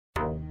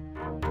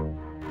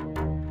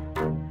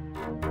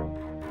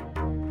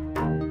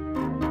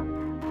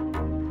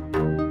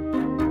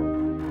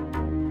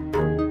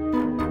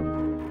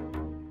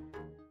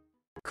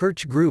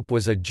Kirch Group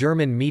was a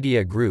German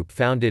media group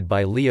founded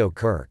by Leo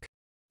Kirch.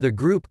 The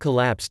group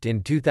collapsed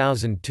in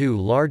 2002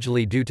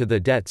 largely due to the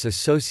debts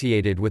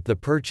associated with the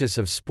purchase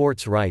of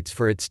sports rights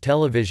for its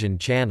television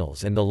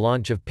channels and the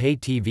launch of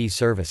pay-TV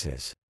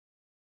services.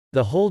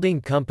 The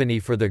holding company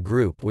for the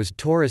group was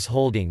Taurus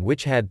Holding,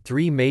 which had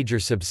three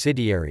major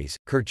subsidiaries,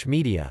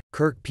 KirchMedia,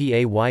 Kirch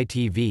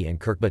PayTV and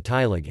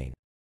KirchBeteiligung.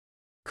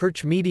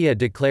 KirchMedia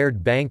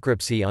declared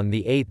bankruptcy on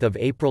 8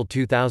 April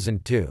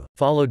 2002,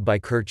 followed by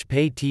Kirch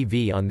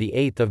PayTV on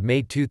 8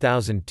 May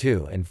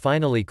 2002 and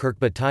finally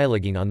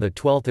KirchBeteiligung on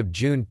 12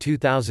 June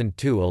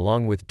 2002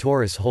 along with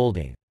Taurus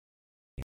Holding.